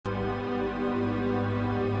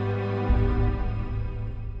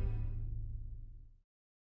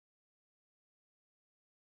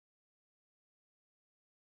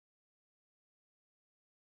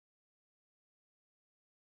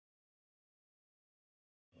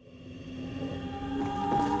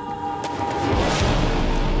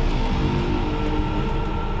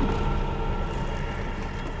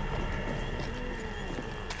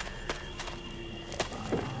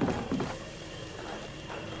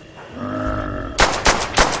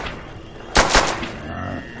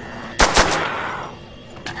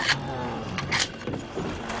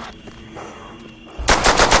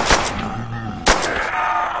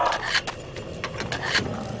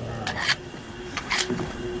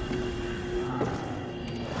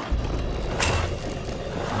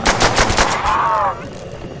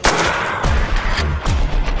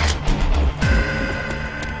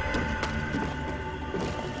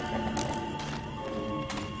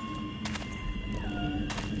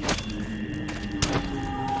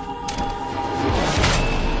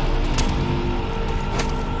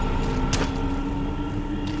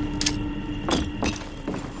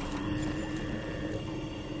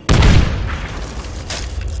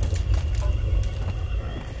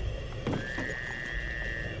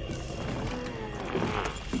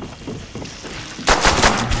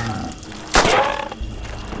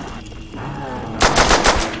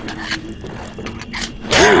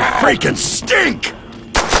You freaking stink!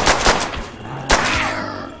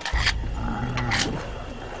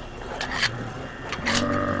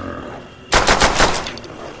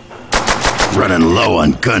 Running low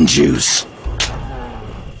on gun juice.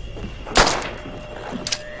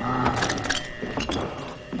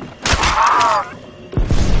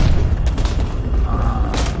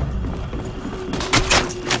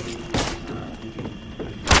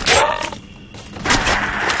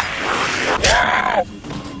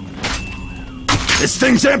 This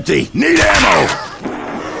thing's empty! Need ammo!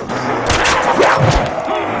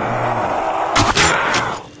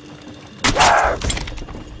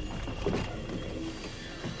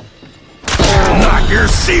 Not your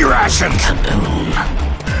sea rations!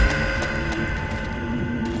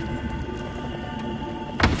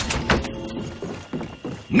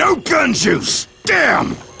 No gun juice!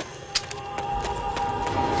 Damn!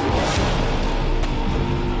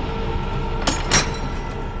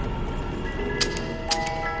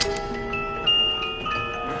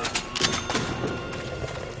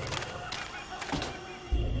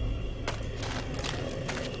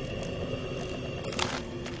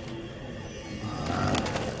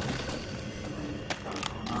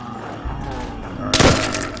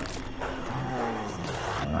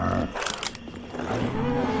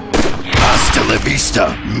 Hasta la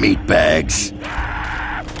vista, meatbags.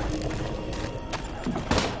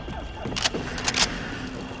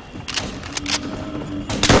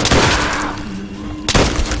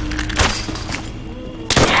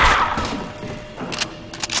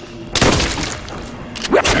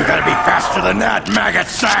 You gotta be faster than that, maggot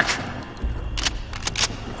sack!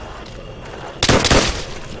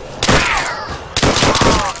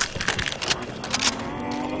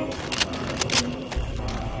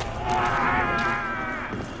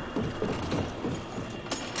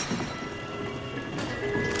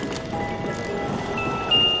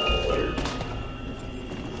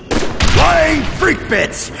 Flying freak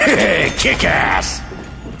bits! Kick ass!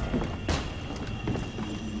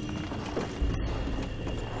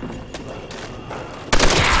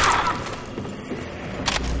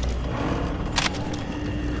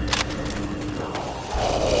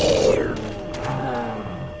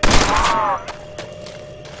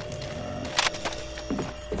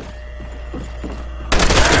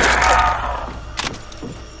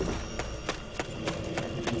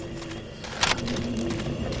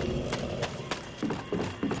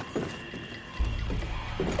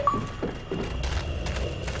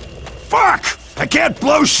 Fuck! I can't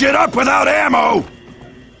blow shit up without ammo!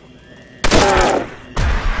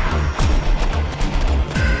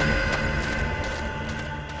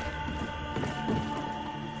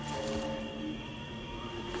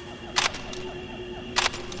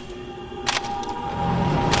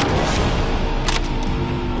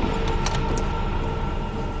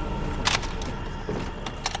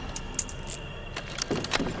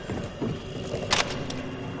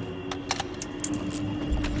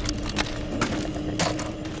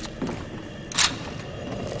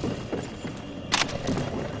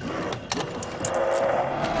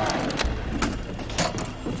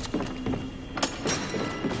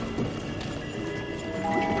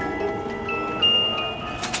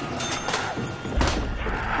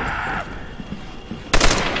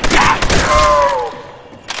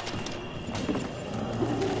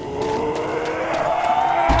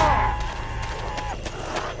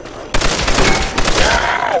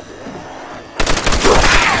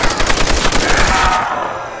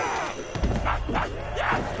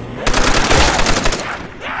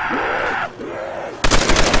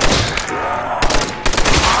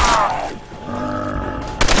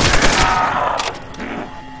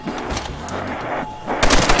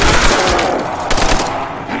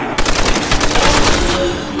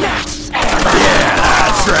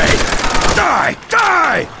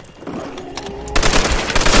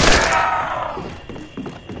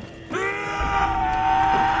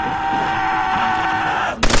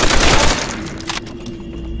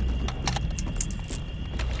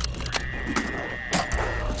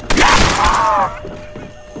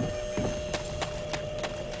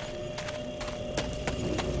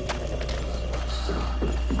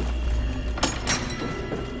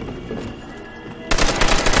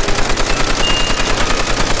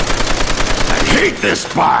 Hate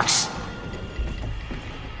this box!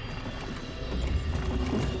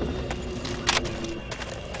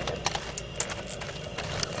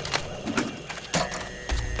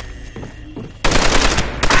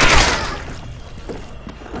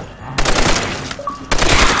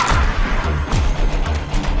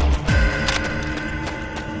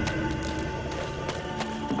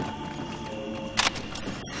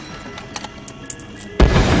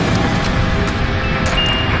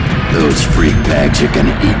 freak bags are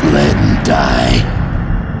gonna eat lead and die.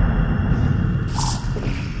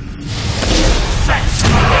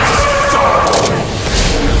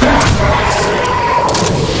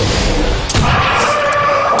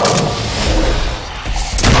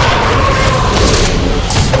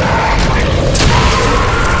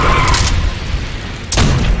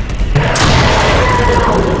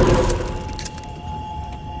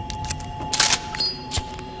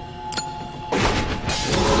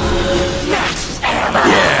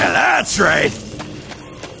 That's right.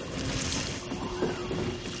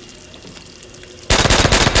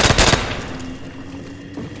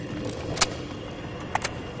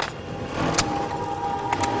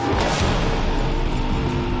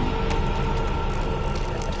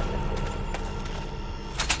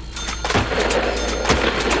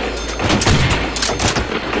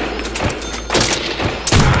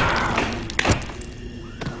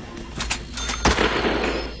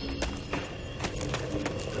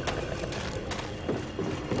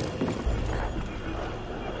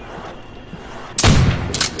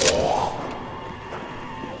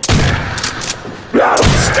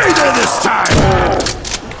 Stay there this time!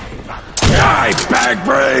 Die, bag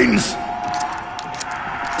brains!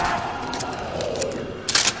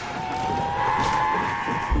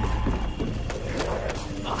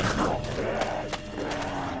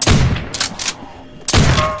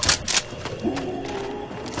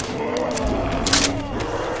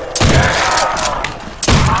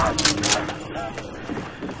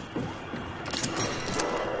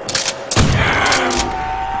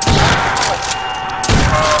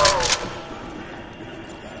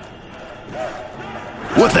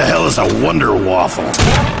 What the hell is a Wonder Waffle?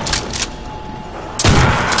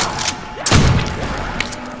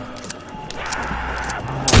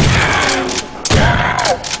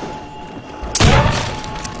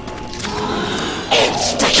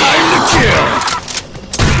 It's time to kill!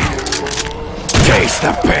 Taste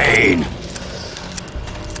the pain!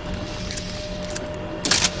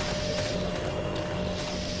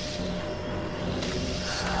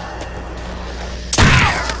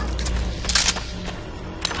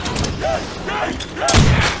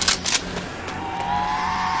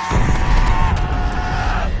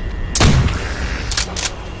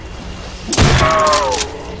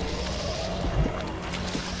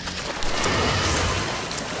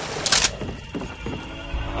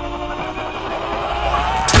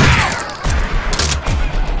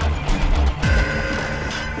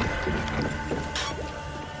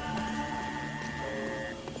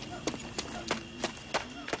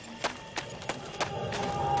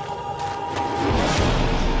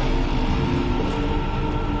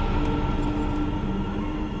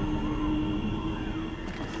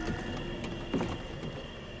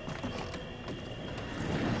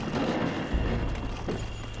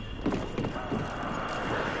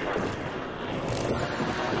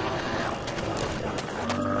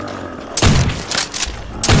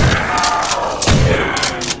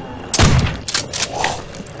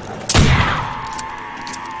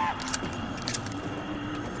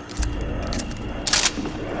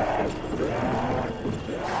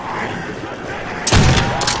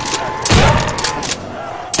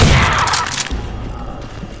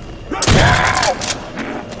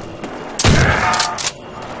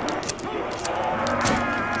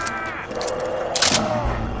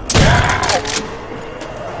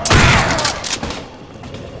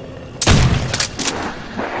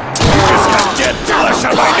 Flesh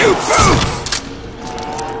on my new boots!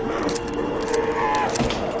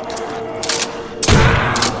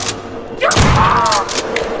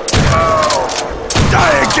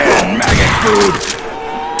 Die again, maggot food!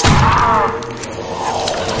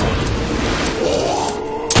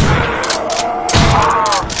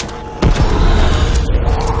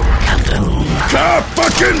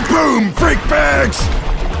 Ka-fucking-boom, freak bags!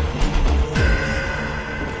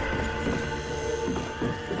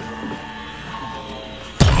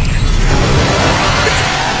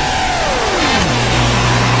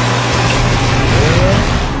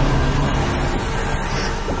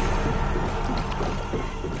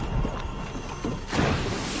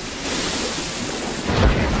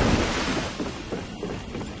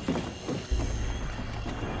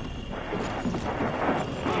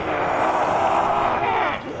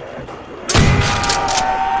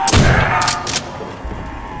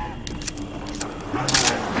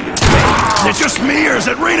 Is it just me, or is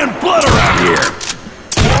it raining blood around here?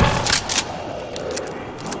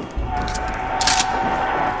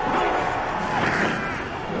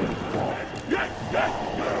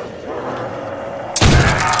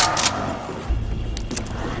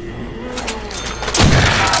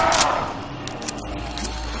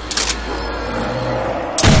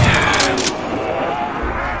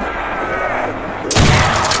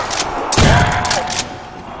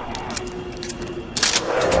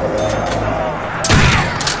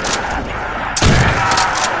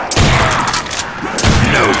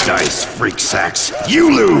 this, freak sacks.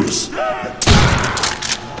 You lose! Time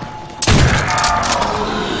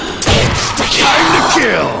to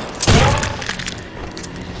kill!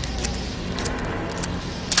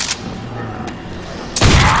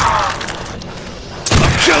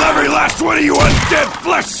 I'll kill every last one of you undead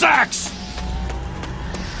flesh sacks!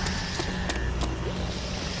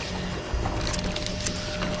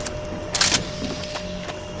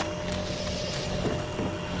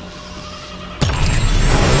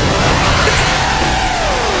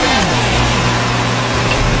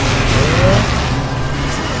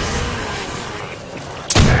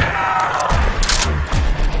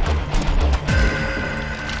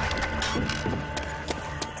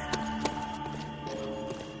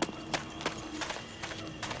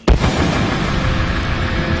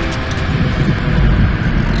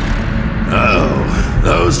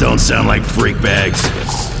 Those don't sound like freak bags.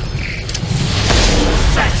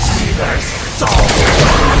 Fetch me their soul!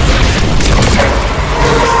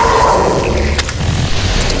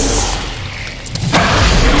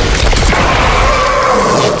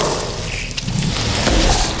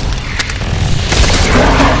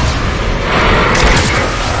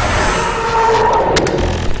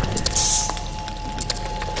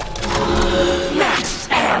 Max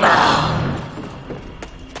ammo!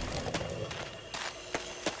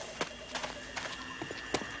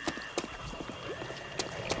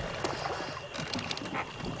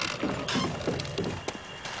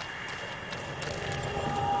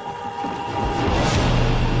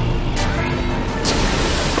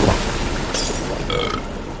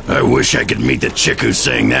 I wish I could meet the chick who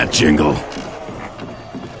sang that jingle.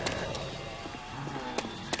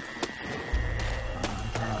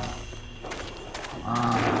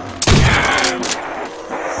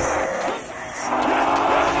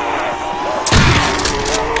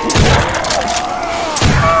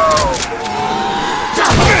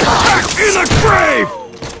 Back in the grave!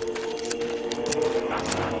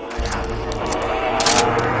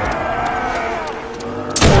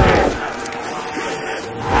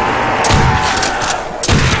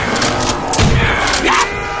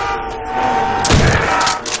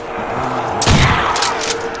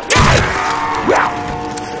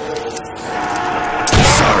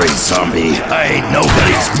 Zombie, I ain't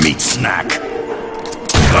nobody's meat snack.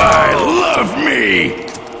 I love me!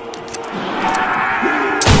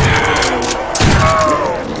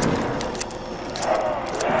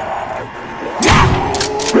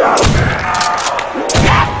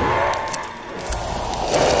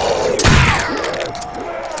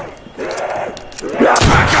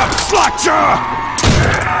 Back up, Slotjaw!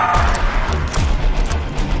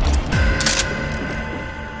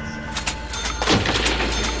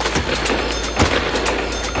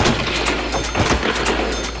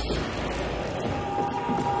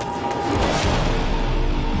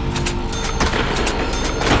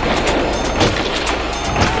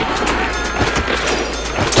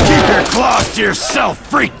 Claws to yourself,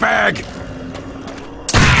 freak bag!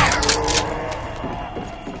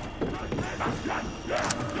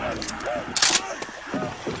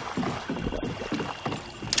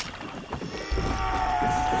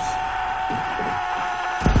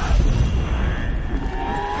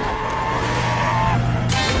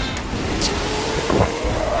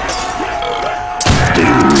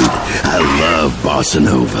 Dude, I love Bossa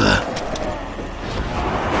Nova.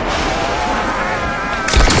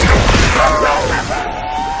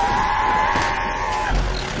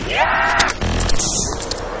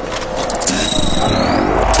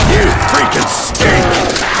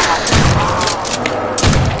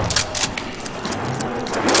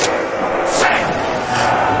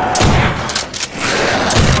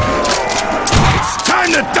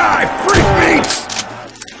 Die, freak meats!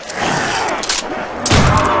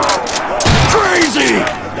 Crazy!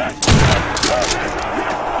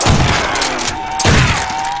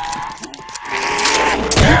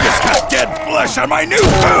 You just got dead flesh on my new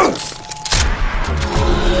boots!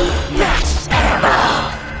 Max ammo!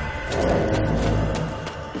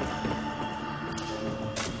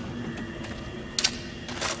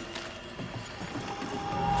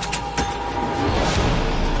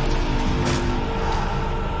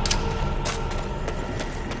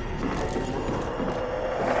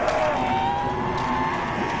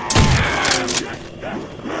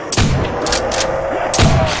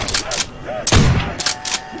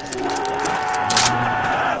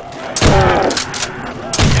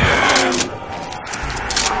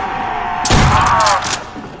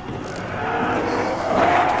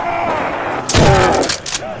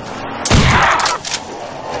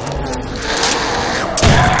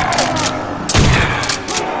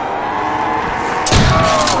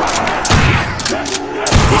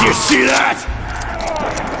 You see that?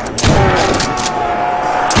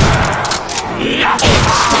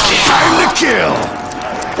 Time to kill!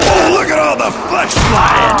 Oh, look at all the flesh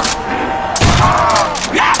flying!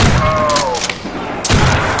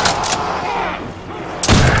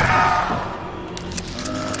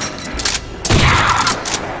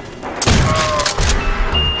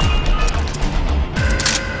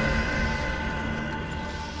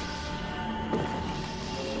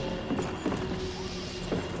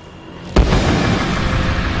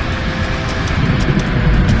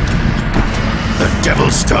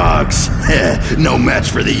 Devil's dogs. No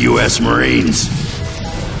match for the U.S. Marines.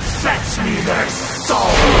 Fetch me their soul!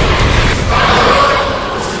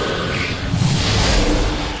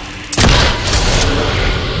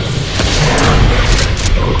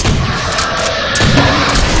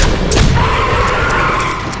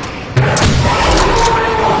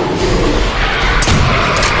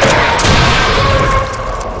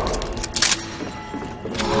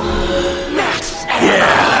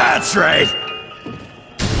 Yeah, that's right.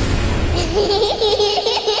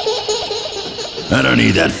 I don't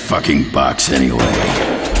need that fucking box anyway.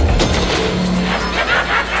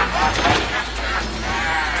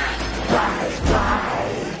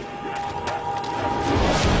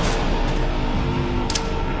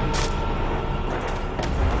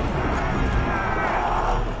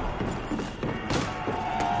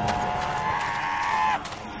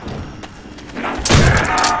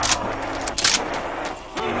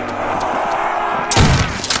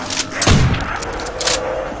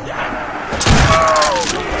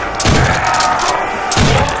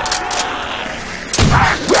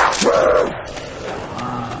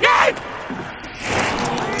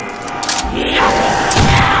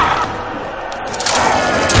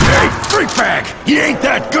 Freak bag! He ain't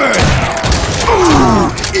that good!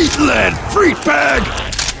 Ooh! Eat lead, freak bag!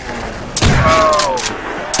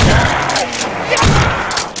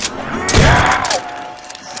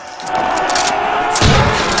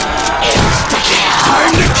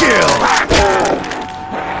 Time to kill!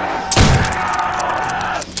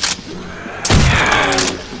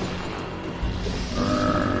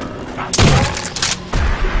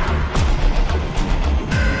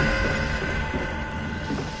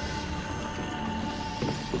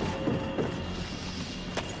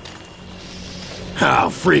 How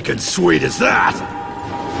freaking sweet is that?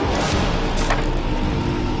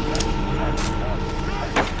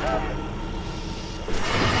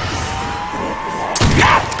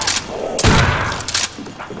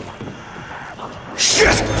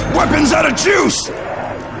 Shit! Weapons out of juice!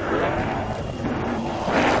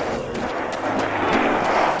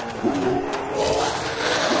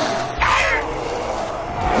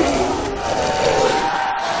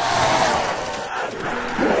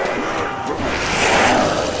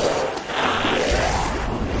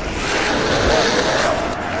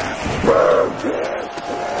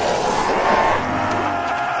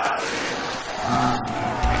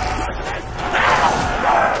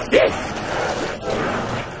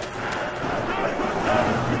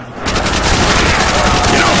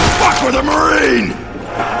 For the Marine!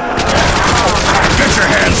 Get your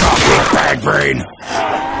hands off me, bag brain!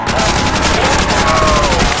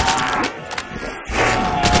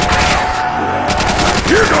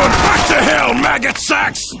 You're going back to hell, maggot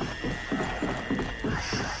sacks!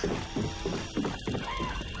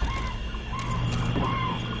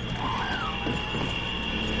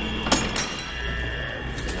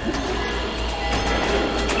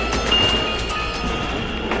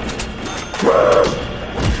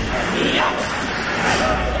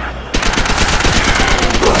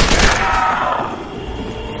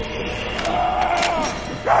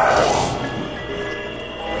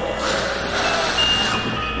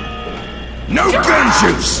 No gun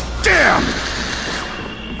juice! Damn!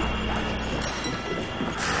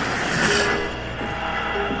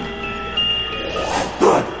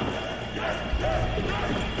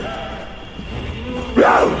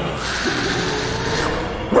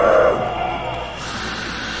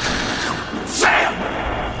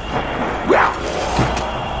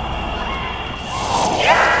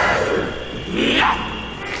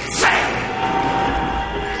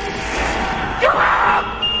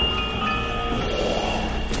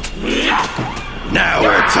 Now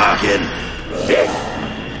we're talking.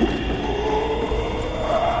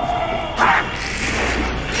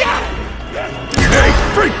 Hey,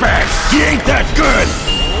 freak bag! He ain't that good!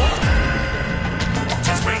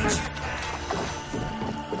 Just wait.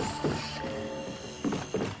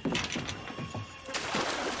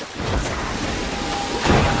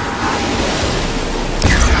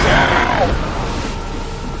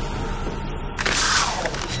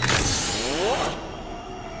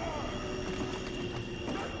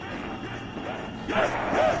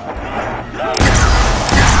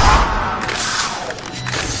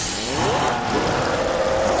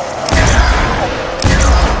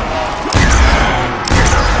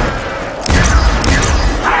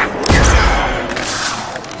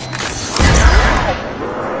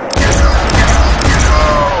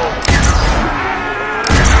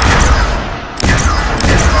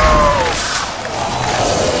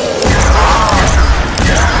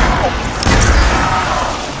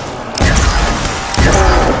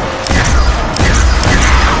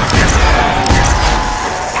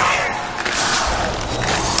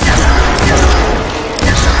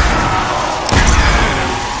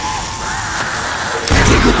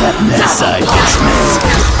 inside business.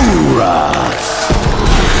 Hoorah!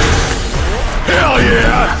 Hell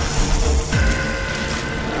yeah!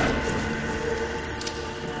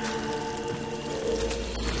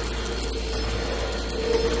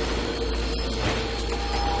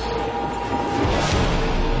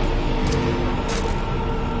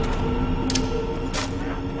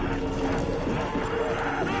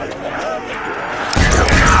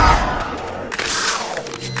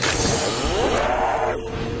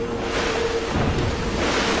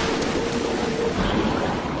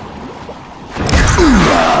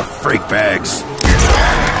 Freak bags.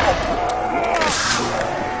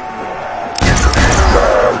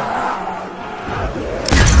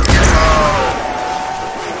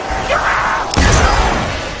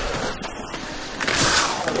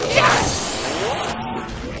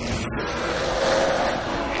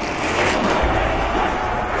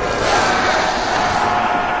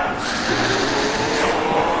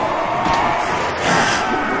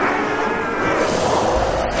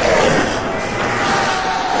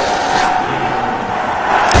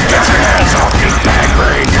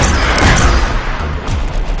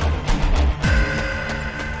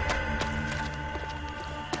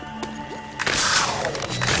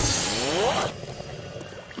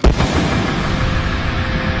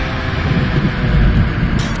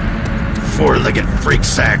 Four-legged freak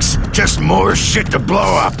sacks. Just more shit to blow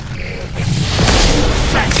up.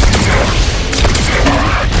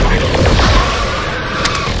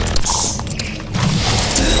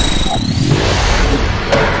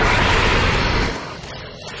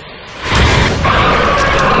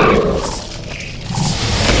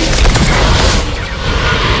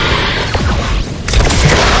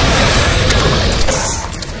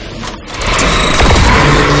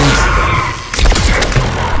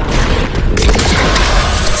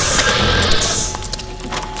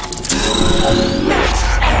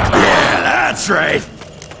 That's right.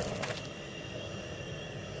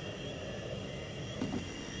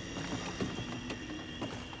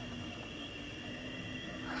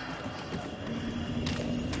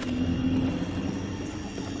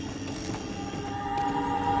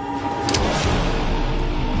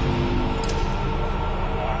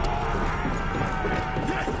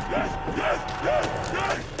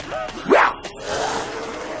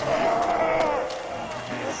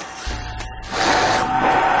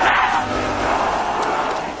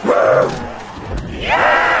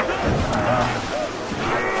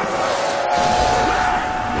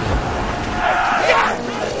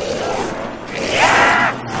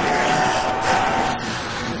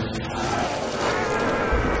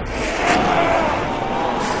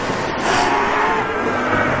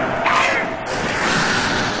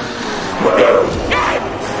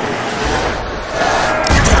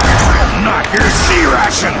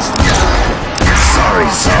 Rations. Sorry,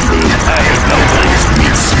 zombie. I ain't nobody's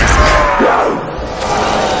meat snack.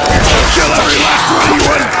 Kill every last one of you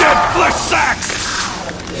undead flesh sacks!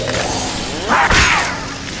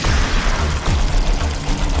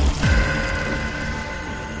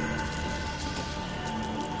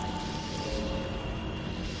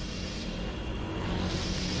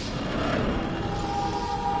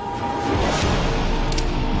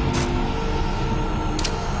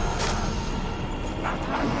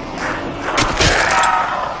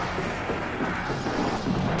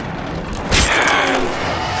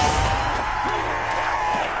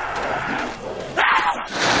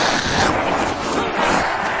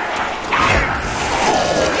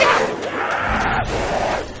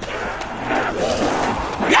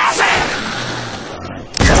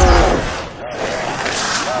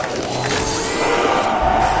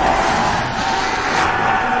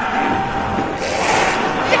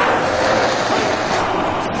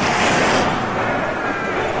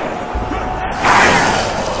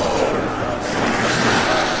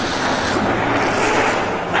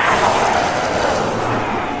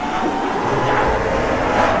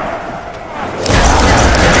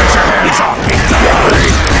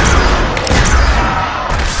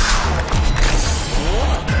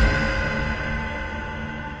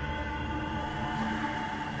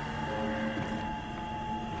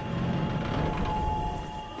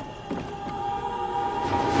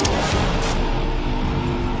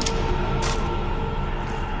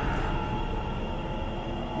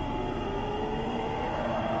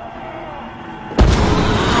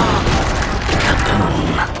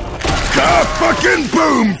 Fucking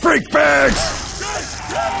boom, freak bags!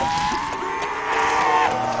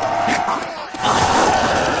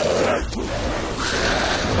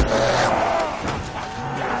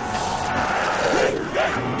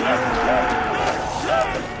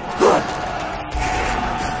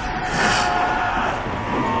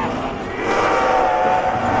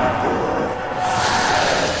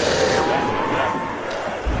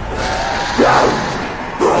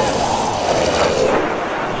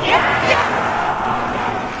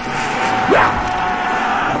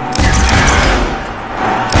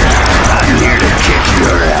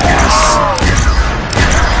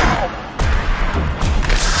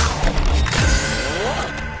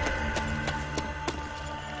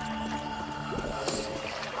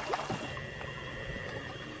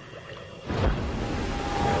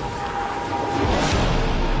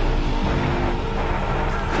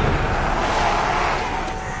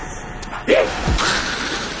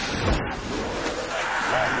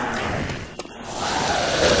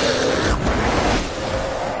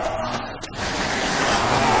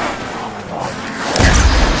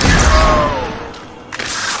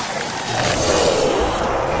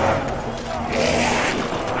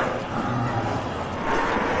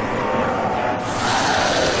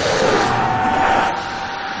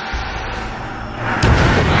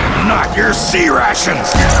 C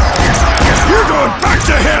rations! You're going back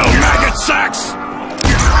to hell, maggot sacks!